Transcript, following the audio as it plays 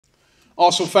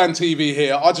Arsenal Fan TV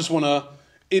here. I just want to,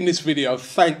 in this video,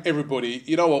 thank everybody.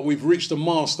 You know what? We've reached a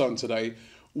milestone today.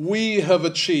 We have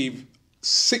achieved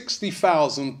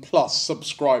 60,000 plus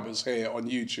subscribers here on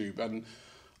YouTube. And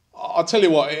I'll tell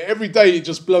you what, every day it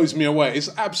just blows me away. It's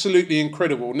absolutely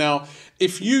incredible. Now,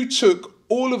 if you took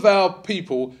all of our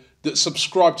people that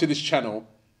subscribe to this channel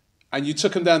and you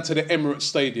took them down to the Emirates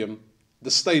Stadium,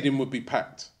 the stadium would be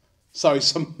packed. So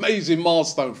it's an amazing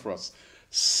milestone for us.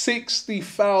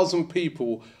 60,000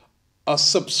 people are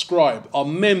subscribed, are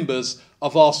members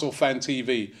of Arsenal Fan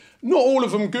TV. Not all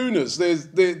of them Gooners.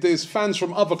 There's fans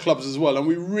from other clubs as well, and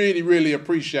we really, really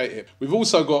appreciate it. We've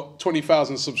also got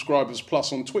 20,000 subscribers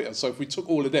plus on Twitter, so if we took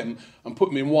all of them and put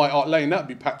them in White Hart Lane, that'd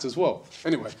be packed as well.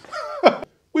 Anyway,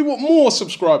 we want more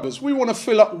subscribers. We want to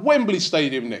fill up Wembley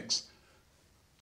Stadium next.